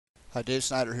Hi, Dave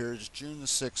Snyder here. It's June the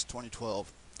 6th,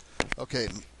 2012. Okay,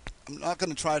 I'm not going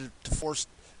to try to force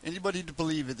anybody to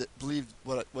believe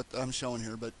what I'm showing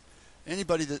here, but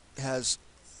anybody that has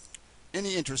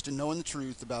any interest in knowing the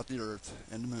truth about the Earth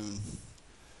and the Moon,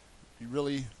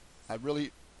 I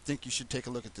really think you should take a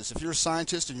look at this. If you're a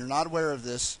scientist and you're not aware of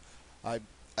this, I,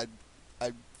 I,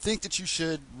 I think that you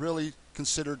should really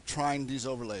consider trying these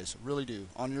overlays. I really do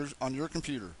on your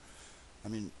computer. I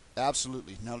mean,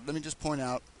 absolutely. Now, let me just point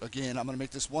out again. I'm going to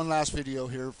make this one last video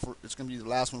here. It's going to be the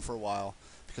last one for a while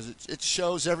because it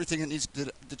shows everything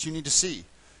that you need to see.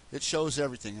 It shows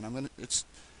everything, and I'm going to.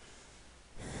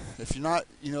 If you're not,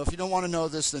 if you don't want to know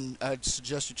this, then I'd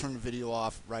suggest you turn the video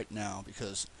off right now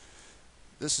because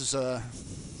this is I'm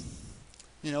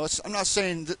not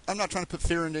saying that. I'm not trying to put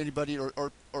fear into anybody or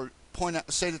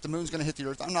say that the moon's going to hit the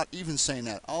Earth. I'm not even saying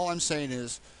that. All I'm saying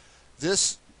is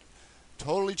this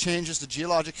totally changes the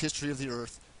geologic history of the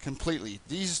Earth completely.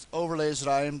 These overlays that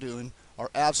I am doing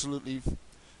are absolutely,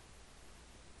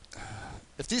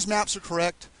 if these maps are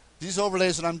correct, these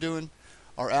overlays that I'm doing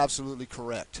are absolutely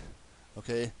correct.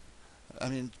 Okay, I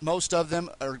mean, most of them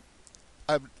are,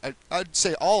 I'd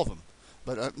say all of them,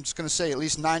 but I'm just going to say at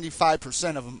least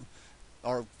 95% of them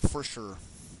are for sure.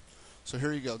 So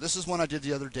here you go. This is one I did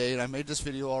the other day, and I made this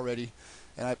video already,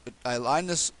 and I lined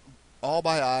this all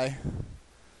by eye,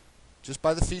 just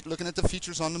by the feet, looking at the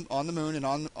features on the moon and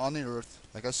on the Earth.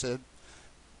 Like I said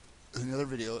in the other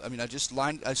video, I mean,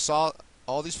 I saw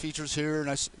all these features here,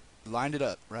 and I lined it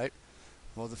up, right?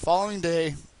 Well, the following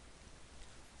day,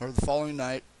 or the following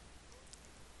night,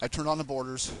 I turned on the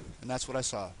borders, and that's what I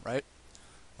saw, right?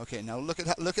 Okay, now look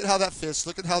at how that fits.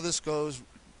 Look at how this goes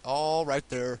all right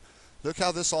there. Look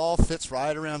how this all fits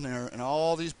right around there, and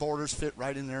all these borders fit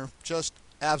right in there. Just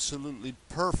absolutely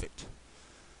perfect.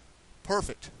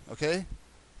 Perfect. Okay?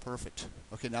 Perfect.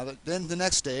 Okay, now then the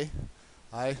next day,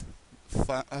 I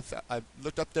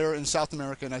looked up there in South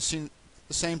America, and I seen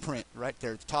the same print right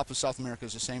there. The top of South America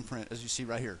is the same print as you see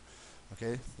right here.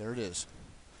 Okay, there it is.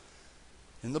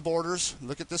 In the borders,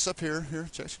 look at this up here. Here,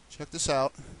 check this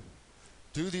out.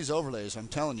 Do these overlays. I'm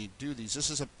telling you, do these.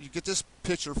 You get this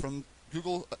picture from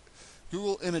Google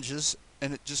Images,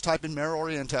 and just type in Mare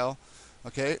Orientale.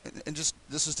 Okay, and just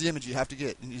this is the image you have to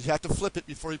get, and you have to flip it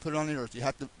before you put it on the Earth. You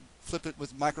have to flip it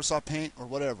with Microsoft Paint or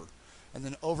whatever, and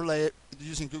then overlay it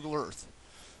using Google Earth.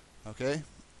 Okay,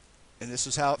 and this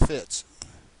is how it fits.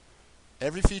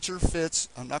 Every feature fits.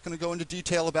 I'm not going to go into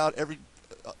detail about every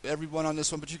one on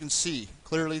this one, but you can see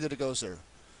clearly that it goes there.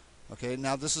 Okay,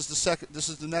 now this is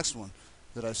the next one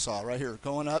that I saw right here,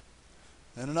 going up,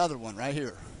 and another one right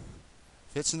here.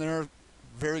 Fits in there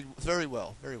very, very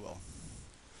well, very well.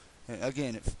 And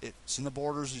again, it's in the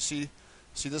borders. You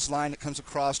see this line that comes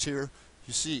across here.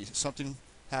 You see something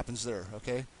happens there.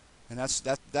 Okay, and that's.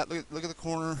 Look at the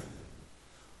corner. Here,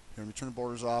 let me turn the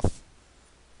borders off.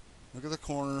 Look at the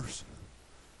corners.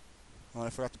 Oh, I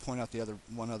forgot to point out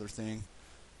one other thing.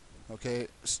 Okay,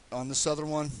 on this other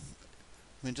one,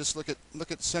 I mean, just look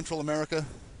at Central America.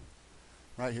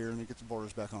 Right here. Let me get the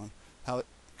borders back on. How it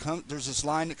comes. There's this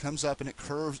line that comes up and it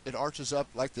curves. It arches up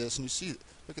like this, and you see it.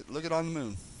 Look at on the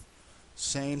moon.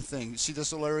 Same thing. You see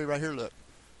this little area right here? Look.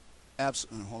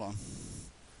 Hold on.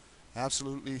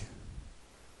 Absolutely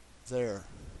there.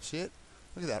 See it?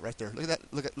 Look at that right there. Look at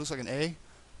that. Looks like an A.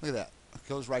 Look at that. It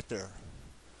goes right there.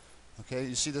 Okay,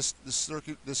 you see this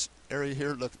circuit, this area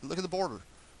here? Look at the border.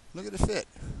 Look at the fit.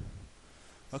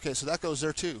 Okay, so that goes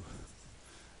there too.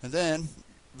 And then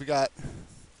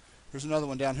here's another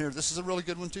one down here. This is a really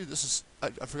good one too. I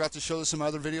forgot to show this in my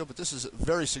other video, but this is a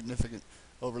very significant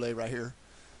overlay right here.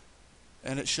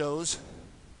 And it shows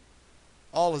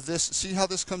all of this. See how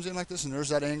this comes in like this? And there's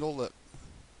that angle. Look.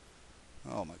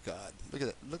 Oh my God. Look at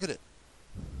it. Look at it.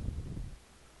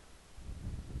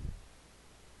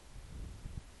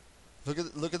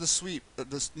 Look at the sweep.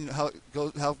 How it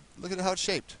goes. Look at how it's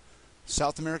shaped.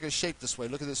 South America is shaped this way.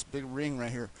 Look at this big ring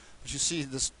right here. But you see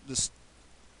this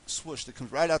swoosh that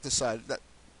comes right out the side.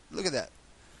 Look at that.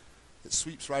 It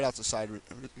sweeps right out the side.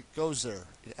 It goes there.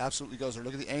 It absolutely goes there.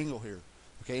 Look at the angle here.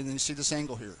 Okay, and then you see this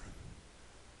angle here.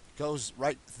 It goes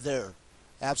right there.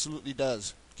 Absolutely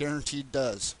does. Guaranteed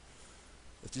does.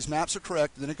 If these maps are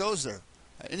correct, then it goes there.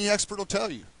 Any expert will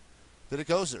tell you that it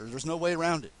goes there. There's no way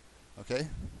around it. Okay?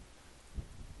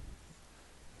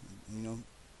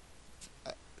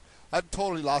 I've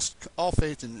totally lost all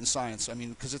faith in science. I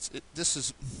mean, because this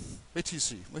is. Wait till you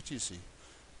see. Wait till you see.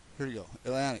 Here you go.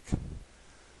 Atlantic.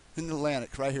 In the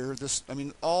Atlantic, right here.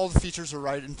 All the features are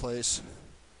right in place.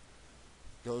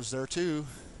 Goes there too.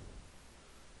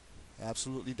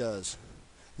 Absolutely does.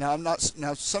 Now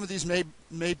some of these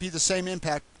may be the same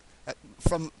impact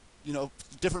from you know,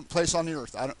 different place on the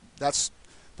earth. I don't. That's.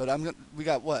 But I'm gonna. We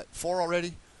got what? 4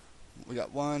 already. We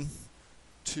got 1,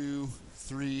 2,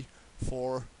 3,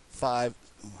 4, 5.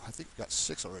 Oh, I think we got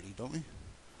 6 already, don't we?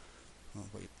 Oh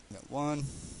wait. We got 1,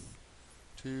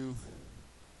 2,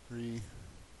 3,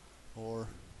 4,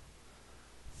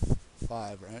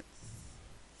 5. Right.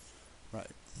 Right.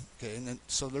 Okay. And then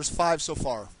so there's 5 so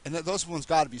far, and those ones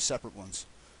got to be separate ones.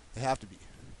 They have to be.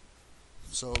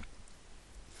 So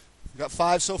we got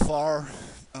 5 so far.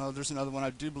 There's another one I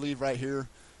do believe right here.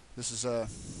 This is I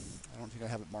don't think I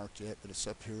have it marked yet, but it's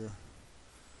up here.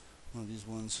 One of these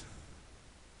ones,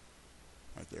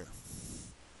 right there.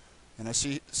 And I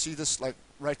see this like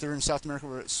right there in South America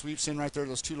where it sweeps in right there.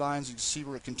 Those 2 lines. You can see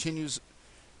where it continues.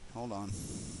 Hold on.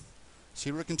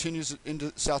 See where it continues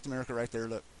into South America right there.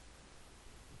 Look.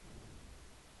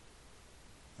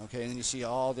 Okay, and then you see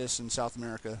all this in South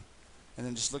America, and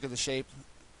then just look at the shape.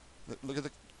 Look at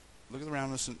the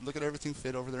roundness, and look at everything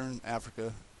fit over there in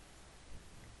Africa.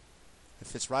 It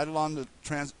fits right along the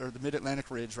the Mid-Atlantic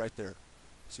Ridge right there.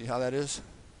 See how that is?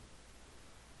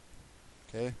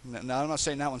 Okay. Now I'm not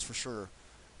saying that one's for sure,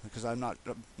 because I'm not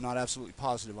absolutely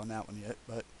positive on that one yet,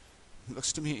 but it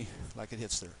looks to me like it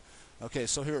hits there. Okay,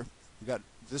 so here we got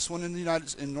this one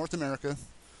in North America.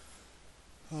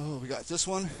 Oh, we got this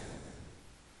one.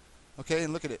 Okay,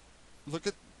 and look at it. Look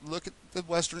at the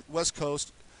west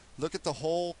coast. Look at the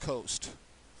whole coast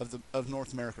of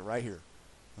North America right here.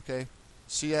 Okay,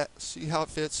 see how it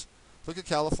fits. Look at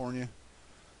California.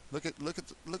 Look at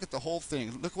the whole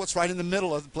thing. Look what's right in the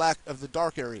middle of the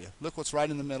dark area. Look what's right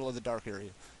in the middle of the dark area.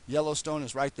 Yellowstone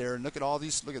is right there, and look at all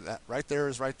these. Look at that. Right there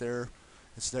is right there.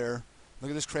 It's there.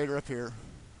 Look at this crater up here.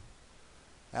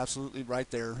 Absolutely right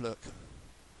there. Look.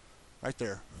 Right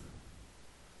there.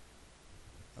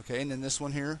 Okay, and then this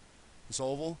one here, this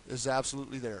oval, is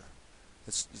absolutely there.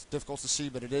 It's difficult to see,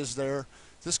 but it is there.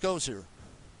 This goes here.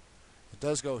 It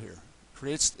does go here.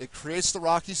 It creates the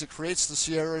Rockies. It creates the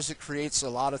Sierras. It creates a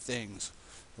lot of things.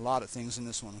 A lot of things in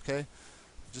this one, okay?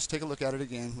 Just take a look at it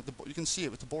again. You can see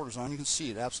it with the borders on. You can see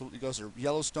it absolutely goes there.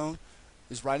 Yellowstone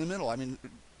is right in the middle. I mean,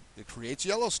 it creates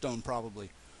Yellowstone probably.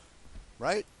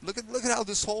 Right? Look at how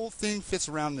this whole thing fits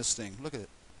around this thing. Look at it.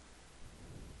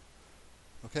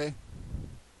 Okay?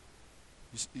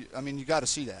 I mean, you got to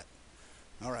see that.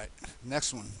 All right,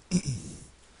 next one.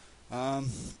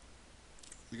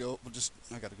 We go.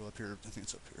 I got to go up here. I think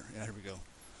it's up here. Yeah, here we go.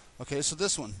 Okay, so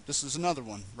this is another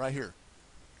one right here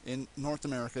in North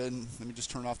America. And let me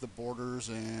just turn off the borders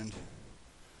and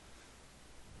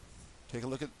take a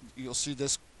look at. You'll see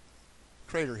this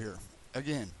crater here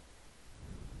again.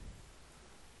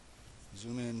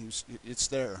 Zoom in. It's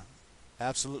there,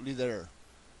 absolutely there.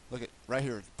 Look at right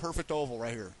here. Perfect oval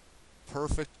right here.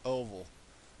 Perfect oval.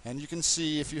 And you can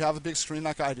see, if you have a big screen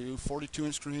like I do,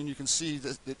 42-inch screen, you can see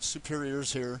that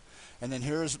Superior's here. And then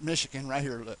here's Michigan right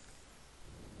here. Look.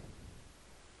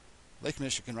 Lake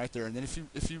Michigan right there. And then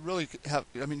if you really have,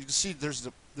 I mean, you can see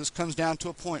this comes down to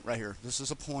a point right here. This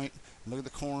is a point. And look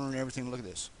at the corner and everything. Look at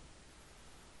this.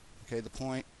 Okay, the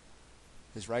point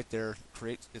is right there.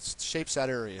 It shapes that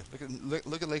area.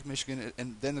 Look at Lake Michigan,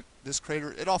 and then this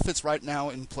crater. It all fits right now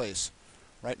in place.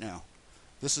 Right now.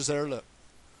 This is there. Look.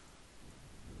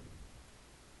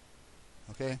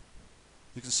 Okay,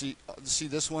 you can see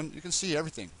this one. You can see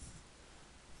everything.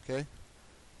 Okay,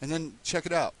 and then check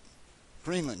it out.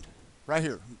 Greenland, right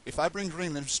here. If I bring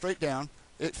Greenland straight down,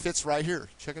 it fits right here.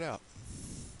 Check it out.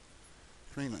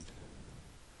 Greenland,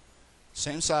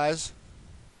 same size,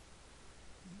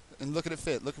 and look at it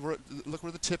fit. Look where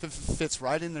the tip of it fits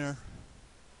right in there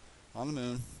on the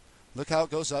moon. Look how it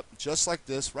goes up, just like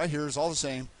this. Right here is all the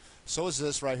same. So is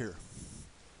this right here.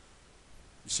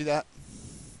 You see that?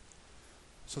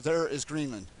 So there is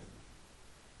Greenland,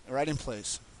 right in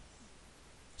place.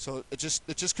 So it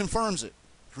just confirms it.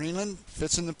 Greenland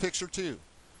fits in the picture too.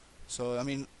 So I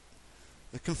mean,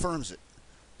 it confirms it.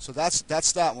 So that's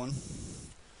that one.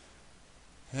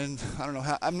 And I don't know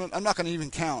how. I'm not going to even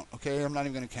count. Okay, I'm not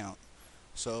even going to count.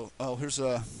 So here's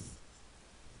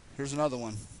another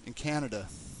one in Canada.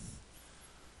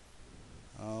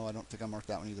 Oh, I don't think I marked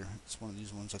that one either. It's one of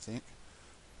these ones, I think.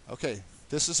 Okay,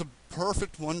 this is a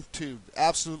perfect one too.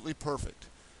 Absolutely perfect.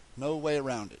 No way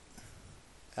around it.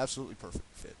 Absolutely perfect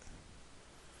fit.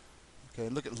 Okay,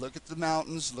 look at the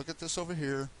mountains. Look at this over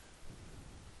here.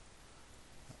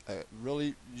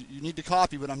 Really, you need to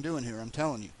copy what I'm doing here. I'm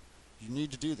telling you, you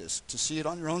need to do this to see it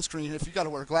on your own screen. If you got to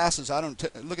wear glasses,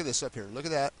 look at this up here. Look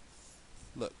at that.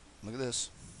 Look at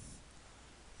this.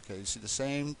 Okay, you see the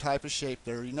same type of shape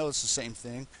there. You know it's the same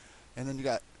thing. And then you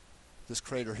got this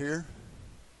crater here.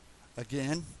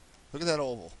 Again, look at that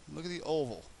oval. Look at the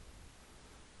oval.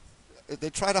 they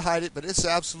try to hide it, but it's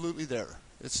absolutely there.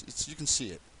 It's you can see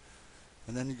it.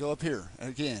 And then you go up here, and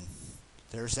again,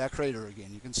 there's that crater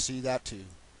again. You can see that too.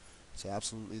 It's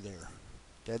absolutely there.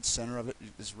 Dead center of it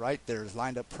is right there. It's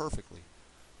lined up perfectly.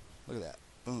 Look at that.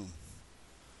 Boom.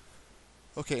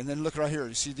 Okay, and then look right here.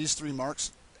 You see these 3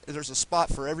 marks? There's a spot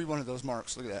for every one of those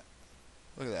marks. Look at that.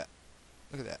 Look at that.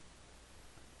 Look at that.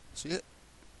 See it?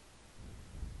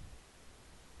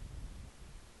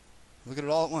 Look at it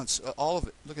all at once. All of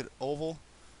it. Look at it. Oval,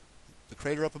 the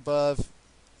crater up above,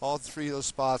 all 3 of those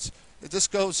spots. It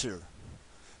just goes here.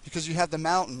 Because you have the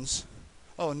mountains.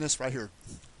 Oh, and this right here.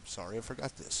 Sorry, I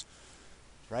forgot this.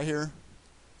 Right here.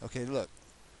 Okay, look.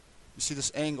 You see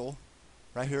this angle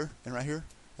right here and right here?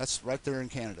 That's right there in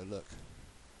Canada. Look.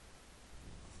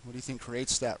 What do you think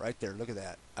creates that right there? Look at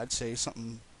that. I'd say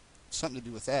something to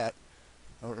do with that,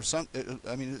 or something.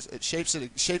 I mean, it shapes it.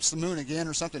 It shapes the moon again,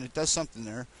 or something. It does something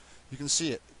there. You can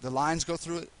see it. The lines go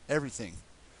through it. Everything.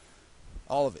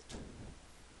 All of it.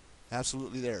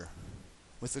 Absolutely there.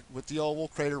 With the oval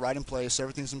crater right in place.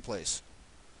 Everything's in place.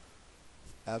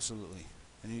 Absolutely.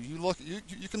 And you look.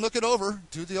 You can look it over.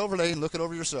 Do the overlay and look it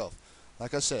over yourself.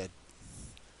 Like I said.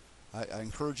 I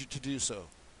encourage you to do so.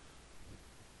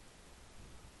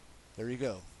 There you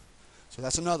go. So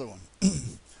that's another one.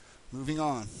 Moving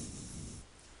on.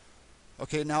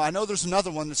 Okay, now I know there's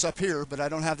another one that's up here, but I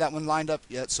don't have that one lined up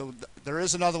yet. So there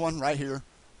is another one right here,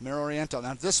 Mare Oriental.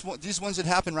 Now these ones that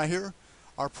happen right here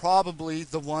are probably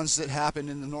the ones that happen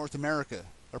in the North America,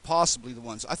 or possibly the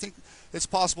ones. I think it's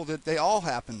possible that they all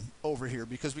happen over here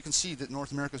because we can see that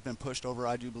North America has been pushed over.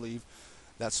 I do believe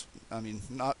that's. I mean,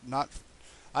 not.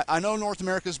 I know North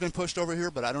America has been pushed over here,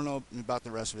 but I don't know about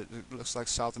the rest of it. It looks like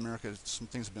South America, some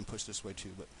things have been pushed this way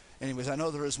too. But anyways, I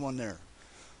know there is one there.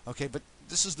 Okay, but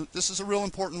this is a real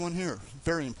important one here.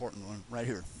 Very important one right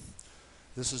here.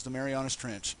 This is the Marianas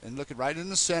Trench. And look at right in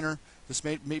the center. This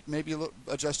may be a little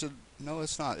adjusted. No,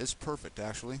 it's not. It's perfect,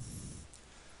 actually.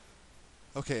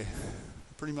 Okay,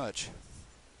 pretty much.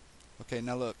 Okay,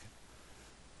 now look.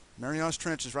 Marianas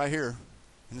Trench is right here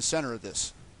in the center of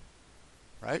this.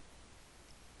 Right?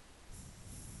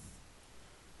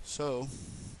 So,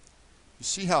 you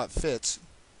see how it fits.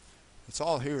 It's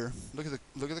all here. Look at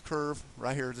the curve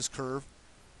right here. This curve.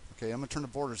 Okay, I'm gonna turn the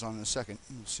borders on in a second.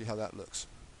 We'll see how that looks.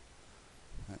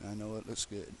 I know it looks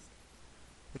good.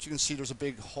 But you can see there's a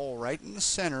big hole right in the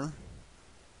center.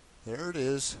 There it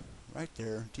is, right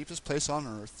there, deepest place on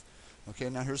Earth. Okay,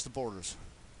 now here's the borders.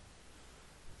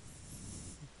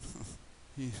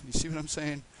 you see what I'm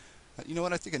saying? You know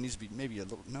what? I think it needs to be maybe a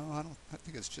little. No, I don't. I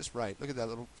think it's just right. Look at that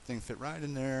little thing fit right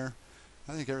in there.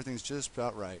 I think everything's just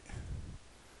about right.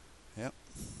 Yep.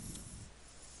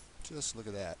 Just look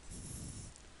at that.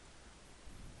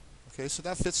 Okay, so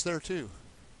that fits there too.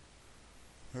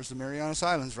 There's the Marianas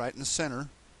Islands right in the center.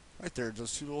 Right there,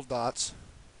 those 2 little dots.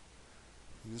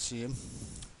 You can see them.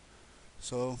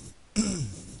 So,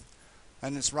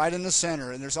 and it's right in the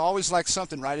center. And there's always like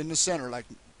something right in the center, like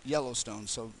Yellowstone.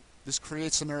 So this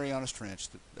creates the Marianas Trench.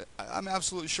 I'm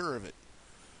absolutely sure of it.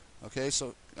 Okay,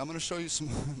 so I'm going to show you some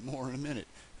more in a minute.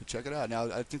 Check it out. Now,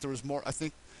 I think there was more. I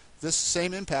think this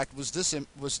same impact was this.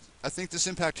 I think this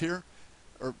impact here,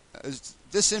 or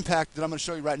this impact that I'm going to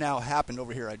show you right now happened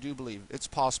over here. I do believe it's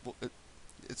possible.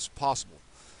 It's possible.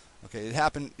 Okay, it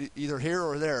happened either here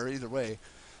or there. Either way.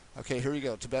 Okay, here you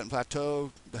go. Tibetan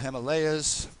Plateau, the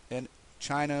Himalayas, and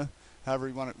China. However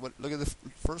you want it. Look at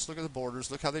first. Look at the borders.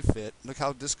 Look how they fit. Look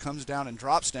how this comes down and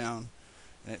drops down,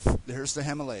 and here's the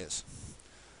Himalayas.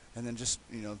 And then just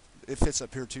it fits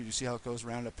up here too. You see how it goes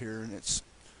around up here, and it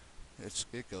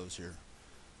goes here.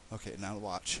 Okay, now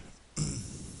watch.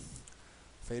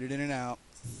 Faded in and out.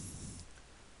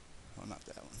 Oh, not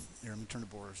that one. Here, let me turn the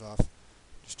borders off.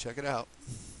 Just check it out.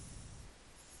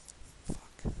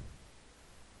 Fuck.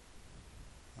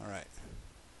 All right.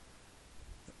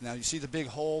 Now you see the big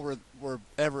hole where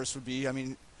Everest would be. I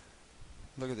mean,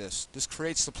 look at this. This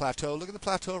creates the plateau. Look at the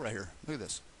plateau right here. Look at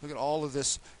this. Look at all of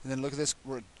this, and then look at this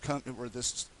where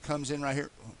this comes in right here.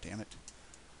 Oh, damn it!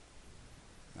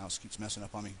 Mouse keeps messing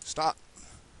up on me. Stop.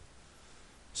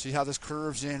 See how this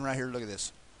curves in right here? Look at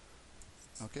this.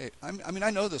 Okay, I mean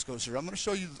I know this goes here. I'm going to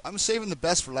show you. I'm saving the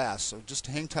best for last, so just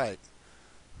hang tight.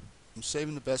 I'm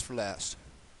saving the best for last.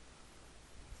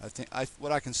 I think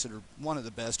what I consider one of the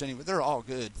best. Anyway, they're all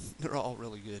good. They're all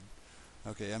really good.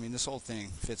 Okay, I mean this whole thing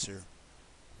fits here.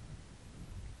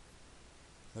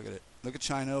 Look at it. Look at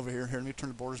China over here. Here, let me turn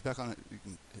the borders back on it.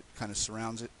 It kind of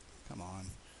surrounds it. Come on.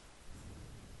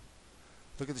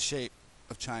 Look at the shape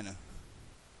of China.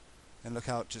 And look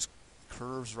how it just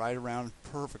curves right around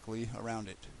perfectly around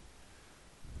it.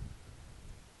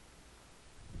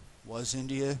 Was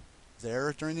India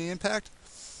there during the impact?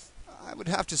 I would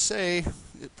have to say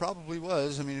it probably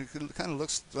was. I mean, it kind of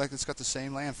looks like it's got the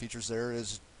same land features there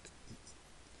as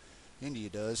India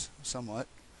does, somewhat.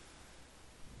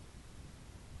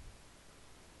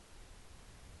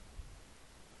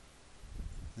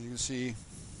 You can see,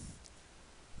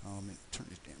 let me turn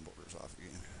these damn borders off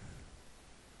again.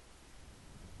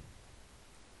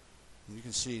 And you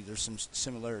can see there's some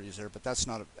similarities there, but that's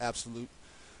not an absolute.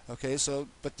 Okay, so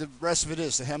but the rest of it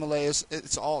is the Himalayas.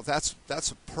 It's all that's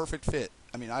a perfect fit.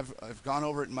 I mean, I've gone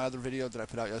over it in my other video that I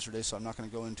put out yesterday, so I'm not going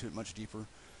to go into it much deeper.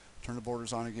 Turn the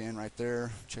borders on again right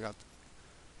there. Check out.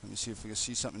 Let me see if we can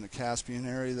see something in the Caspian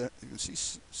area. There you can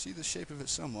see the shape of it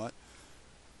somewhat.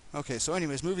 Okay, so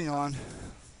anyways, moving on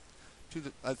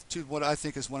to what I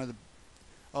think is one of the.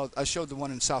 Oh, I showed the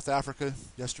one in South Africa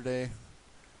yesterday.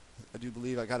 I do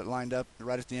believe I got it lined up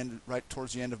right at the end, right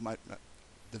towards the end of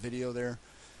the video there.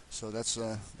 So that's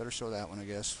better show that one, I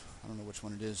guess. I don't know which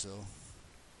one it is though.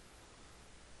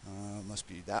 Must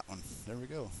be that one. There we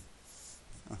go.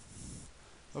 Huh.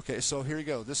 Okay, so here you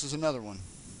go. This is another one.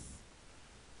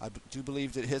 I do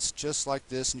believe that it hits just like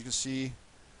this, and you can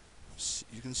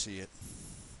see it.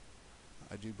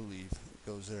 I do believe it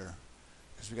goes there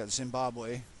because we got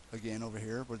Zimbabwe again over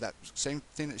here, where that same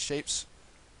thing that shapes.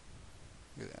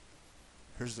 Look at that.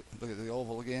 Look at the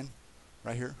oval again,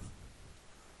 right here.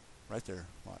 Right there,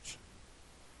 watch.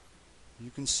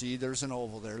 You can see there's an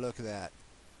oval there. Look at that.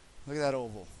 Look at that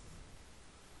oval.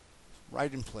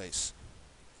 Right in place.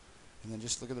 And then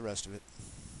just look at the rest of it.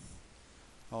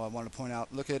 Oh, I wanted to point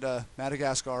out. Look at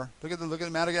Madagascar. Look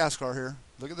at Madagascar here.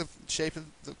 Look at the shape of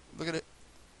the. Look at it.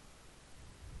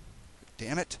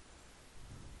 Damn it.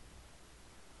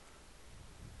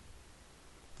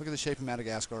 Look at the shape of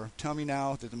Madagascar. Tell me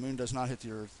now that the moon does not hit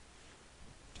the Earth.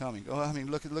 Tell me. Oh, I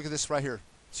mean, look at this right here.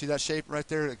 See that shape right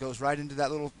there? It goes right into that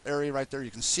little area right there.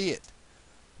 You can see it.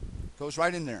 Goes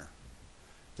right in there.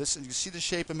 You can see the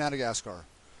shape of Madagascar.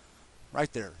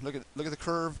 Right there. Look at the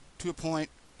curve to a point,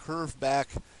 curve back.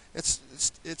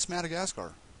 It's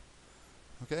Madagascar.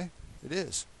 Okay? It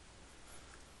is.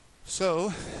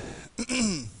 So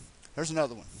there's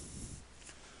another one.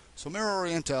 So Mare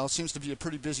Orientale seems to be a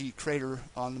pretty busy crater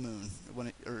on the moon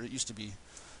or it used to be.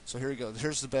 So here you go.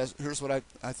 Here's the best. Here's what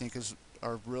I think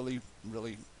are really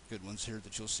good ones here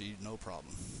that you'll see no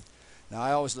problem. Now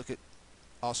I always look at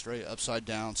Australia upside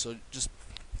down, so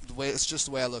it's just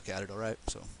the way I look at it. All right.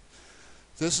 So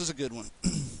this is a good one.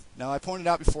 Now I pointed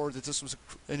out before that this was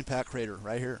an impact crater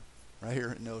right here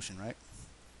in the ocean, right?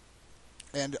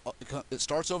 And it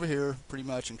starts over here pretty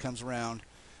much and comes around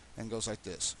and goes like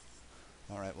this.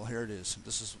 All right. Well, here it is.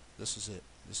 This is it.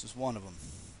 This is one of them.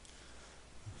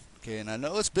 Okay, and I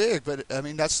know it's big, but I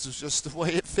mean that's just the way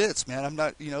it fits, man. I'm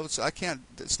not,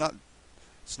 it's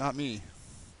not me.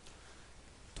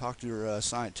 Talk to your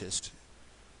scientist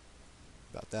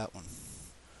about that one.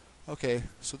 Okay,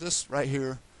 so this right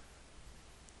here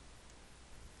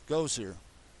goes here.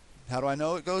 How do I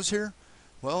know it goes here?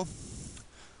 Well,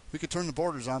 we could turn the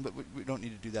borders on, but we don't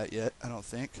need to do that yet, I don't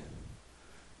think.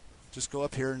 Just go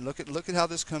up here and look at how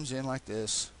this comes in like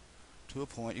this. To a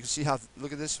point. You can see how,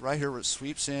 look at this right here where it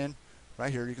sweeps in.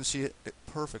 Right here, you can see it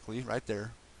perfectly right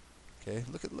there. Okay,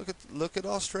 look at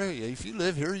Australia. If you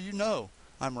live here, you know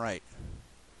I'm right.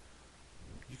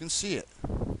 You can see it.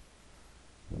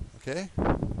 Okay.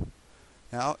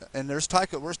 Now, and there's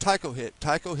Tycho. Where's Tycho hit?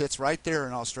 Tycho hits right there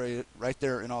in Australia. Right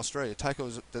there in Australia.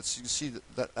 Tycho's. You can see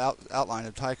that outline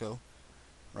of Tycho.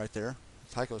 Right there.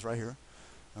 Tycho's right here.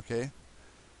 Okay.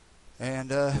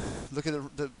 And look at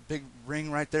the big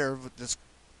ring right there. That's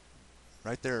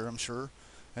right there, I'm sure.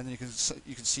 And then you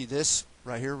can see this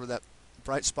right here where that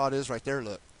bright spot is. Right there,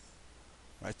 look.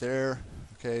 Right there.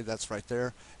 Okay, that's right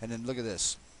there. And then look at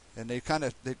this. And they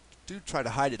do try to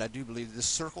hide it. I do believe this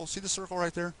circle. See the circle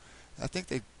right there? I think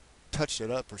they touched it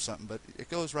up or something, but it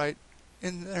goes right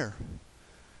in there.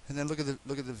 And then look at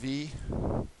the V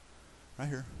right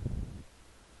here.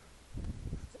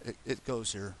 It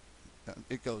goes here.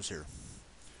 It goes here.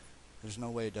 There's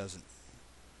no way it doesn't.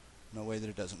 No way that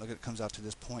it doesn't. Look, it comes out to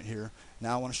this point here.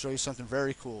 Now I want to show you something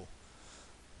very cool.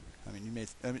 I mean,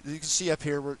 you can see up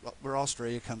here where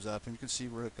Australia comes up, and you can see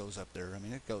where it goes up there. I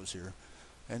mean, it goes here.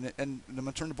 And I'm going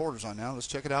to turn the borders on now. Let's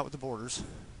check it out with the borders.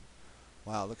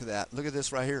 Wow, look at that. Look at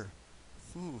this right here.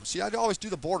 Ooh, see, I always do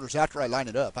the borders after I line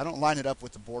it up. I don't line it up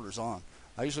with the borders on.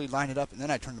 I usually line it up, and then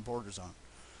I turn the borders on.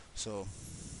 So,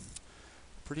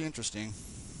 pretty interesting,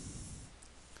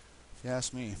 if you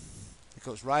ask me. It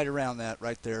goes right around that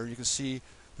right there. You can see,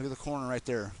 look at the corner right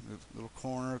there. The little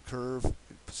corner curve. It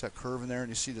puts that curve in there, and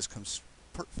you see this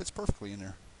fits perfectly in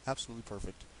there. Absolutely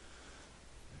perfect.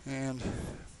 And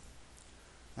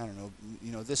I don't know,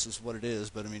 you know, this is what it is,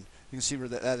 but I mean, you can see where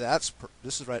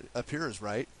this is right up here is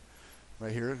right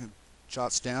here,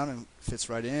 jots down and fits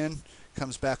right in,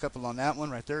 comes back up along that one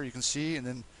right there, you can see, and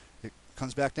then it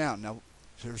comes back down. Now,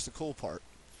 here's the cool part.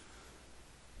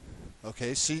 Okay,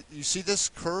 you see this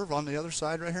curve on the other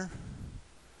side right here?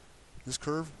 This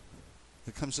curve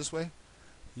that comes this way?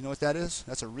 You know what that is?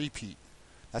 That's a repeat.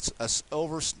 That's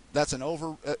an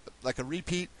over, like a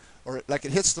repeat, or like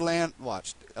it hits the land.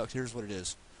 Watch. Oh, here's what it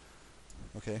is.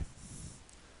 Okay.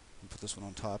 Put this one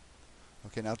on top.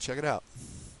 Okay, now check it out.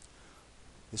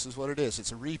 This is what it is.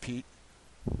 It's a repeat,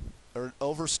 or an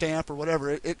over stamp, or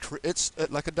whatever. It's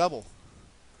like a double.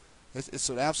 It's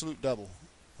an absolute double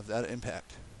of that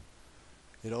impact.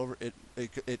 It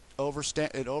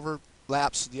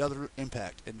overlaps the other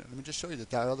impact. And let me just show you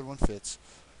that other one fits,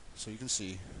 so you can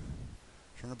see.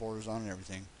 Turn the borders on and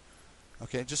everything.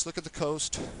 Okay, just look at the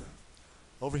coast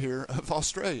over here of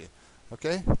Australia.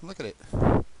 Okay, look at it.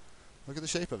 Look at the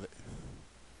shape of it.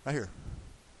 Right here.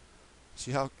 See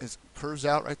how it curves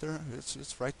out right there?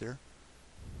 It's right there.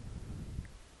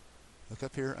 Look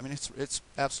up here. I mean, it's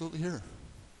absolutely here.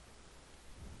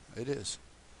 It is.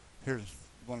 Here, you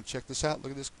want to check this out?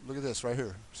 Look at this. Look at this right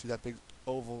here. See that big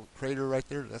oval crater right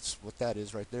there? That's what that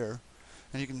is right there.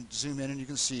 And you can zoom in and you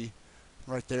can see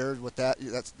right there what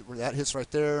that's where that hits right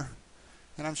there.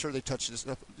 And I'm sure they touched this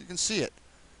up. You can see it.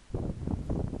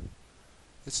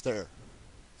 It's there.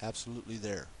 Absolutely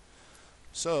there.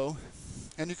 So,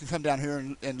 and you can come down here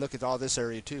and look at all this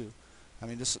area too. I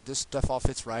mean, this stuff all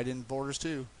fits right in borders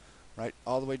too, right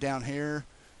all the way down here.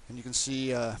 And you can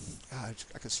see, I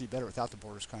can see better without the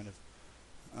borders, kind of.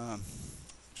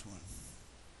 Which one?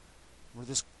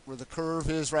 Where the curve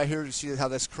is right here. You see how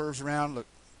this curves around? Look,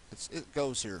 it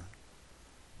goes here.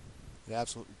 It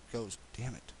absolutely goes.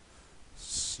 Damn it!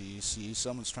 See,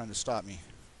 someone's trying to stop me.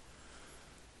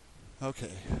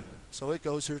 Okay, so it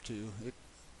goes here too.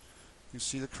 You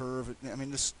see the curve. I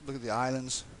mean, look at the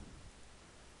islands.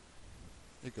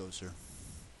 It goes here.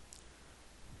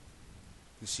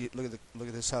 You see it. Look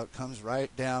at this. How it comes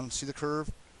right down. See the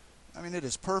curve? I mean, it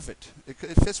is perfect. It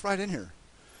fits right in here.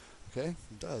 Okay,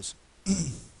 it does. Look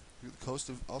at the coast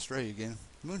of Australia again.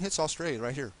 The moon hits Australia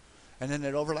right here, and then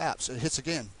it overlaps. It hits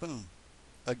again. Boom,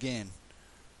 again.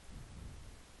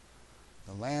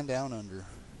 The land down under.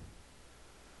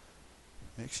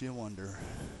 Makes you wonder.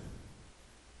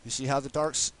 You see how the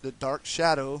dark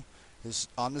shadow is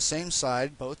on the same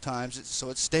side both times, so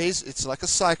it stays. It's like a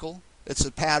cycle. It's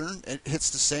a pattern. It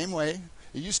hits the same way.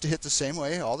 It used to hit the same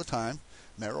way all the time.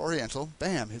 Mare Oriental,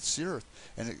 bam, hits the Earth.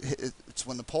 And it's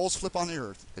when the poles flip on the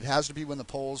Earth. It has to be when the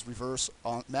poles reverse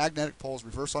on magnetic poles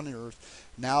reverse on the Earth.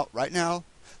 Now, right now,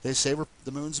 they say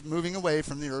the moon's moving away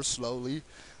from the Earth slowly.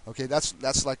 Okay, that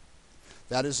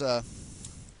is a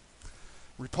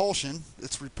repulsion.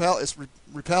 It's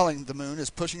repelling the moon. It's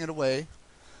pushing it away.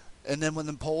 And then when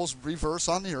the poles reverse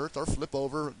on the Earth or flip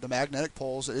over, the magnetic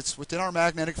poles, it's within our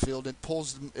magnetic field.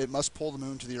 It must pull the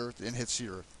moon to the Earth and hits the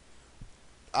Earth.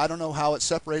 I don't know how it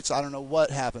separates. I don't know what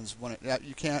happens when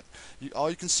all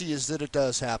you can see is that it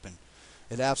does happen.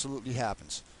 It absolutely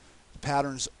happens.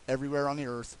 Patterns everywhere on the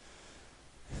Earth.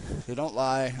 They don't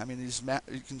lie. I mean,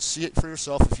 you can see it for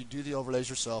yourself if you do the overlays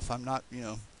yourself. I'm not,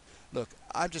 look.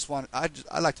 I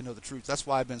like to know the truth. That's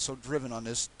why I've been so driven on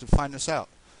this to find this out,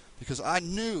 because I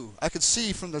could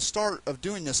see from the start of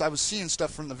doing this. I was seeing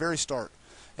stuff from the very start,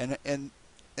 and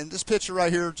this picture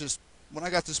right here, just when I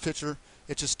got this picture,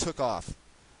 it just took off.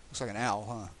 Looks like an owl,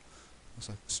 huh? Looks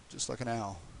like just like an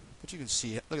owl. But you can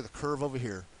see it. Look at the curve over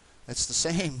here. It's the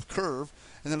same curve,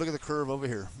 and then look at the curve over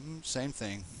here. Same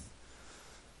thing.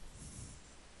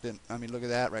 Then I mean, look at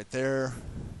that right there.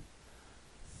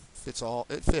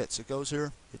 It fits. It goes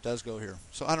here. It does go here.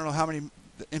 So I don't know how many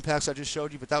impacts I just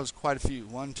showed you, but that was quite a few.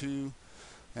 1, 2,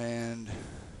 and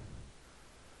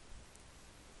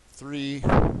 3,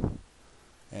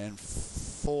 and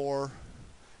 4,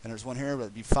 and there's one here, but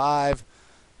it'd be 5,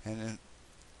 and then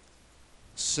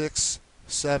 6,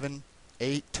 7,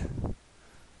 8,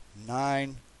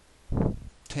 9,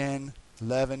 10,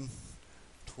 11,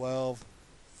 12,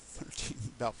 13,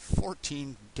 about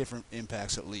 14 different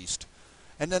impacts at least.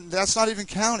 And then that's not even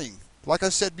counting, like I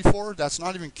said before, that's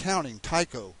not even counting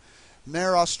Tycho,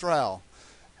 Mare Austral.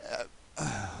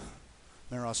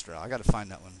 Mare Austral. I got to find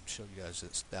that one. Show you guys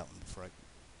that one before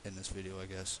I end this video, I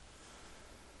guess.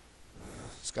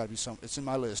 It's got to be some. It's in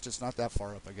my list. It's not that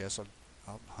far up, I guess.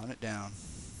 I'll hunt it down.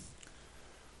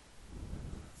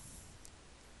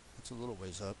 It's a little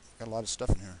ways up. Got a lot of stuff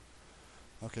in here.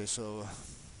 Okay, so looking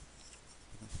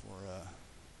for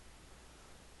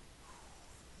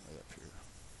way up here.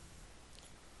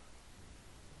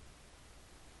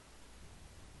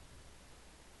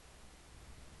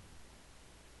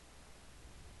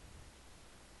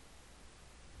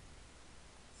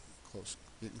 close,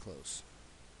 getting close.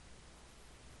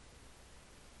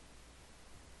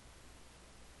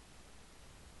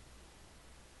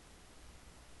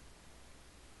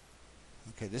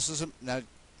 Okay, this is a, now,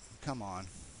 come on.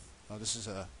 Oh, this is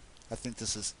a, I think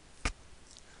this is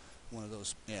one of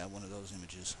those, yeah, one of those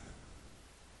images.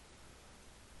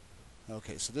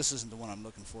 Okay, so this isn't the one I'm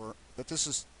looking for, but this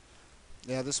is,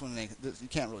 yeah, this one, you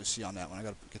can't really see on that one. I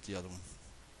gotta get the other one.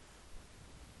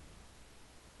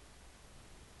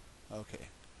 Okay.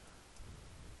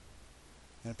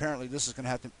 And apparently this is gonna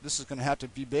have to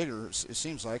be bigger. It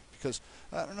seems like, because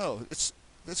I don't know.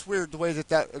 It's weird the way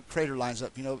that crater lines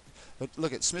up. You know, but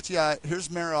look at Smithy Eye. Here's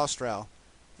Mare Austral.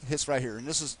 It hits right here, and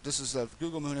this is a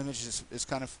Google Moon image. It's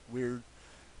kind of weird,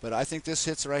 but I think this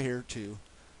hits right here too,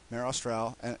 Mare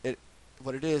Austral. And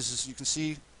what it is you can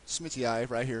see Smithy Eye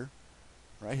right here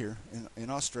in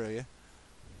Australia,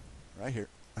 right here.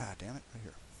 Ah, damn it, right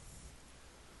here.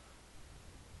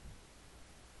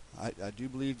 I do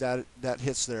believe that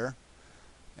hits there,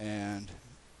 and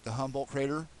the Humboldt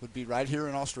crater would be right here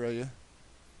in Australia.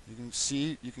 You can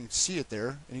see it there,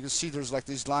 and you can see there's like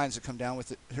these lines that come down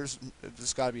with it.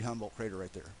 This got to be Humboldt crater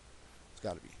right there. It's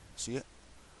got to be. See it?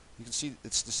 You can see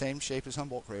it's the same shape as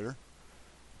Humboldt crater,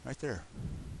 right there.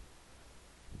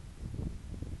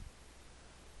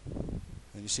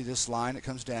 And you see this line that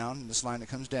comes down, and this line that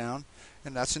comes down,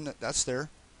 and that's there.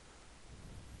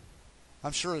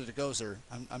 I'm sure that it goes there.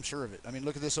 I'm sure of it. I mean,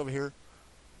 look at this over here.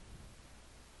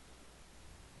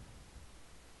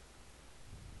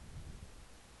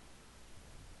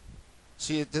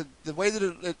 See, the way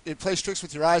that it plays tricks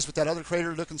with your eyes with that other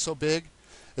crater looking so big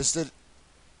is that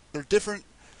they're different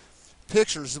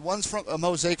pictures. The one's from a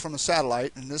mosaic from a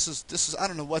satellite, and this is I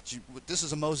don't know this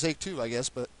is a mosaic too, I guess,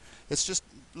 but it's just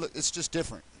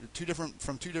different. Two different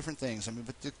things. I mean,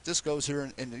 but this goes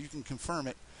here, and you can confirm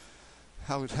it.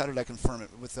 How did I confirm it?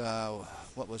 With,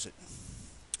 what was it?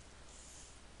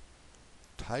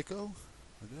 Tycho?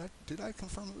 Or did I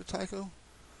confirm it with Tycho?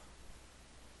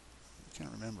 I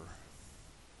can't remember.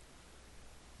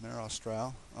 Mare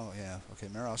Austral. Oh, yeah. Okay,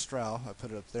 Mare Austral. I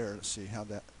put it up there. Let's see how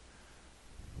that...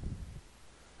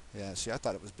 Yeah, see, I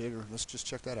thought it was bigger. Let's just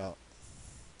check that out.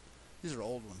 These are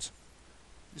old ones.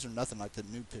 These are nothing like the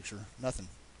new picture. Nothing.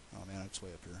 Oh, man, it's way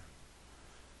up here.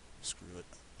 Screw it.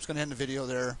 I'm just going to end the video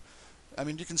there. I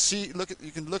mean, you can see,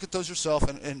 you can look at those yourself,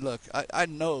 and look. I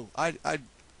know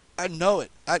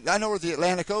it. I know where the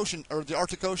Atlantic Ocean or the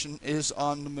Arctic Ocean is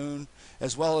on the moon,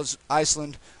 as well as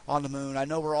Iceland on the moon. I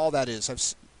know where all that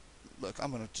is. Look,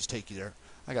 I'm gonna just take you there.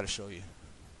 I gotta show you.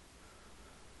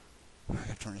 I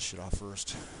gotta turn this shit off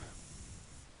first.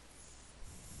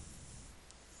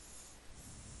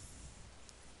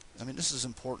 I mean, this is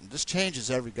important. This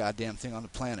changes every goddamn thing on the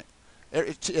planet.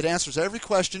 It answers every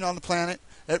question on the planet.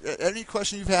 Any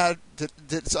question you've had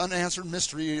that's unanswered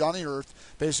mystery on the Earth,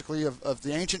 basically of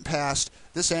the ancient past,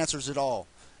 this answers it all.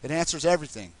 It answers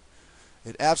everything.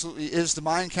 It absolutely is the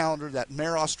Mayan calendar. That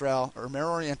Mare Austral or Mare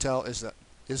Oriental is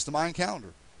the Mayan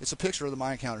calendar. It's a picture of the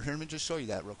Mayan calendar. Here, let me just show you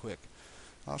that real quick.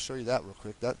 I'll show you that real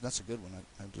quick. That's a good one.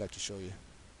 I'd like to show you.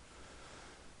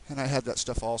 And I had that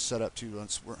stuff all set up too.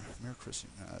 Mare Christi.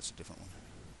 No, that's a different one.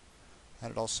 I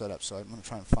had it all set up, so I'm going to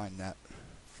try and find that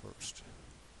first.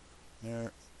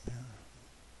 Mare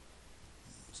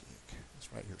Mosaic.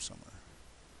 It's right here somewhere.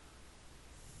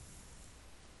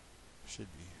 Should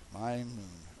be. Mayan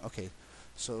moon. Okay,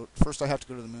 so first I have to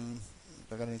go to the moon.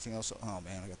 If I got anything else? Oh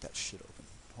man, I got that shit open.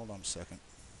 Hold on a second.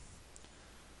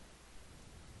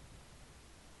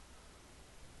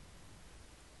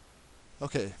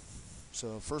 Okay,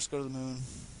 so first go to the moon.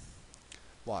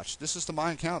 Watch. This is the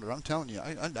Mayan calendar. I'm telling you.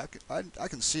 I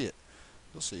can see it.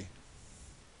 You'll see.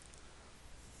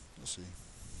 You'll see.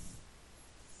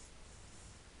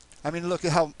 I mean, look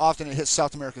at how often it hits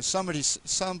South America.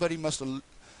 Somebody must have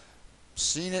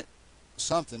seen it.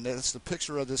 Something. That's the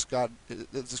picture of this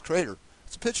crater.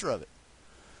 It's a picture of it.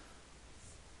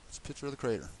 It's a picture of the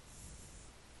crater.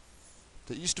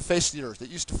 That used to face the Earth. It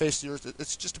used to face the Earth.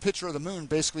 It's just a picture of the moon,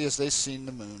 basically, as they've seen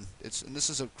the moon. And this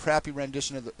is a crappy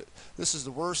rendition of this is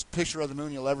the worst picture of the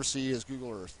moon you'll ever see is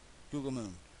Google Earth. Google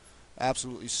Moon.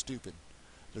 Absolutely stupid.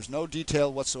 There's no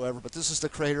detail whatsoever, but this is the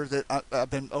crater that I've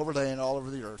been overlaying all over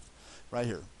the Earth. Right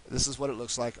here. This is what it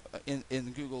looks like in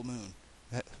Google Moon.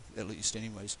 At least,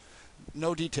 anyways.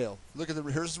 No detail. Look at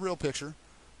here's the real picture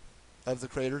of the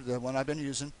crater, the one I've been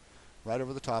using. Right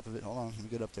over the top of it. Hold on, let me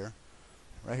get up there.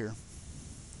 Right here.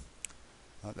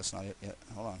 Oh, that's not it yet.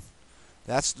 Hold on.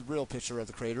 That's the real picture of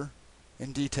the crater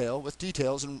in detail, with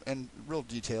details and real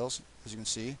details, as you can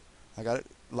see. I got it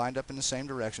lined up in the same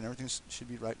direction. Everything should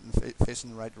be right facing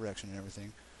the right direction and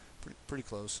everything. Pretty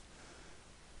close.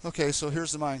 Okay, so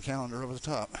here's the Mayan calendar over the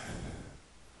top.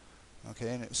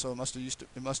 Okay, and so it must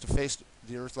have faced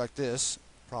the Earth like this,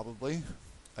 probably,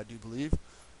 I do believe,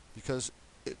 because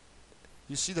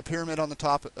you see the pyramid on the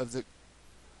top of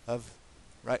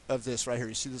this right here.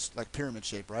 You see this like pyramid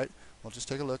shape, right? Well, just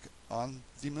take a look on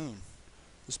the moon.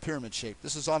 This pyramid shape.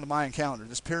 This is on the Mayan calendar.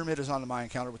 This pyramid is on the Mayan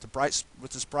calendar with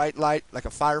this bright light like a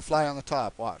firefly on the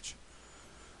top. Watch.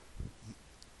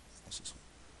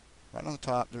 Right on the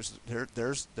top.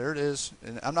 There it is.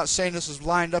 And I'm not saying this is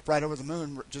lined up right over the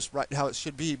moon, just right how it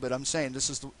should be, but I'm saying this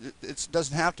is it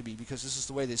doesn't have to be, because this is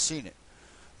the way they've seen it.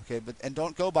 Okay, and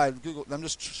don't go by Google. I'm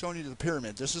just showing you the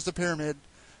pyramid. This is the pyramid.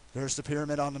 There's the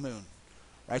pyramid on the moon,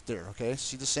 right there. Okay,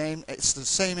 see the same? It's the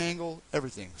same angle.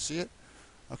 Everything. See it?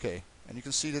 Okay, and you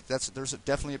can see that there's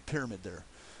definitely a pyramid there.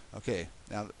 Okay,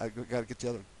 now I got to get the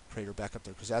other crater back up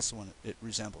there, because that's the one it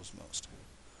resembles most.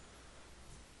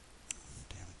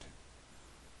 Damn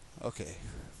it. Okay.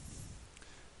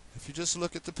 If you just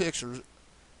look at the pictures,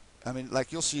 I mean,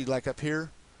 like you'll see, like up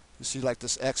here, you see like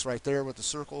this X right there with the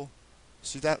circle.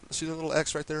 See that? See the little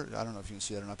X right there? I don't know if you can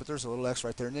see that or not, but there's a little X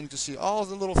right there, and then you can see all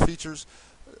the little features.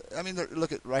 I mean,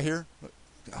 look at right here.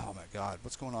 Oh my God,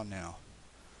 what's going on now?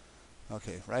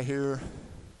 Okay, right here.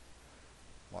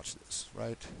 Watch this.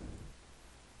 Right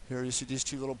here, you see these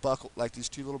two little these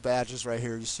two little badges right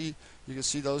here. You can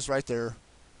see those right there.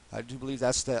 I do believe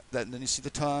that's that. And then you see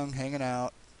the tongue hanging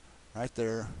out right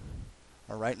there,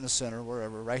 or right in the center,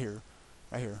 wherever. Right here,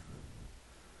 right here.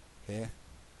 Okay.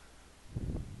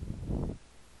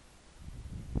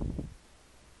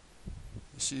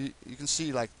 You can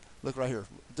see, like, look right here.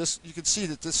 This, you can see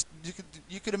that this,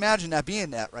 you could imagine that being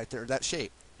that right there, that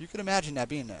shape. You could imagine that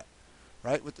being that,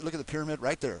 right? Look at the pyramid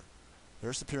right there.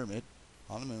 There's the pyramid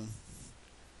on the moon,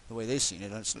 the way they've seen it.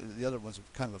 The other one's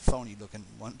kind of a phony looking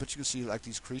one, but you can see like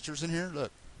these creatures in here.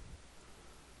 Look.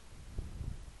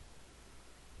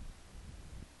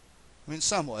 I mean,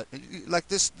 somewhat. Like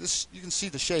this, you can see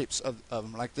the shapes of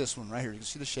them, like this one right here. You can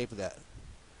see the shape of that.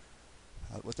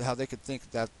 How they could think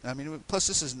that. I mean, plus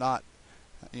this is not,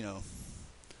 you know,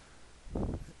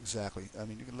 exactly. I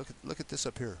mean, you can look at this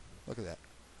up here. Look at that.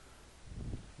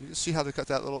 You can see how they cut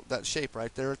that shape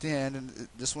right there at the end, and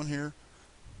this one here.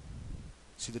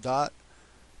 See the dot?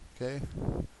 Okay.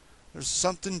 There's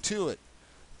something to it.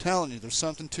 I'm telling you, there's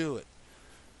something to it.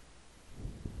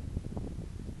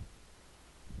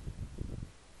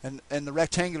 And the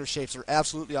rectangular shapes are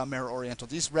absolutely on Mare Oriental.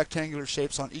 These rectangular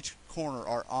shapes on each corner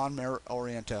are on Mare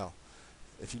Oriental.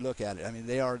 If you look at it, I mean,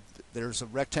 there's a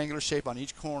rectangular shape on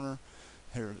each corner.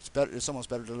 Here, it's almost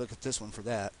better to look at this one for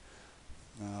that.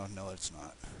 No, it's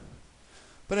not.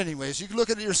 But anyways, you can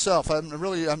look at it yourself.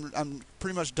 I'm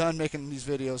pretty much done making these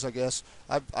videos, I guess.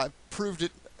 I've proved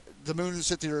it. The moon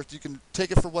is at the Earth. You can take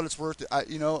it for what it's worth.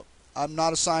 I'm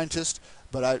not a scientist,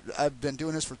 but I've been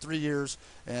doing this for 3 years,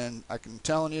 and I'm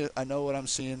telling you, I know what I'm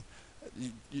seeing.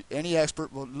 Any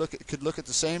expert could look at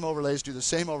the same overlays, do the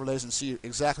same overlays, and see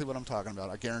exactly what I'm talking about.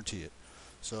 I guarantee it.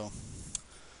 So,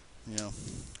 you know,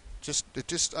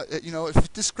 if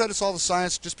it discredits all the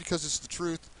science just because it's the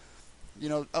truth, you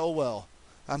know, oh well.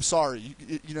 I'm sorry.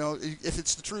 You know, if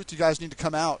it's the truth, you guys need to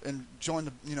come out and join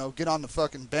the, you know, get on the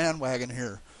fucking bandwagon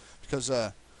here, because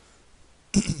the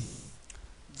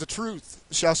truth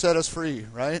shall set us free,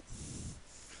 right?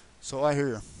 So I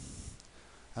hear.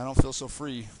 I don't feel so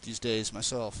free these days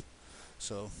myself.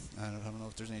 So I don't know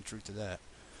if there's any truth to that.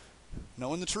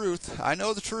 Knowing the truth, I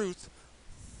know the truth,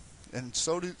 and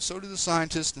so do the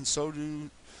scientists, and so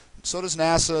does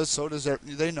NASA. So does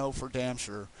they know for damn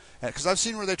sure. Because I've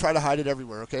seen where they try to hide it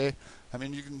everywhere. Okay, I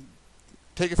mean, you can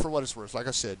take it for what it's worth. Like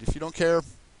I said, if you don't care,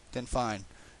 then fine.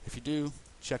 If you do,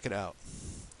 check it out.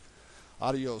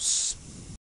 Adios.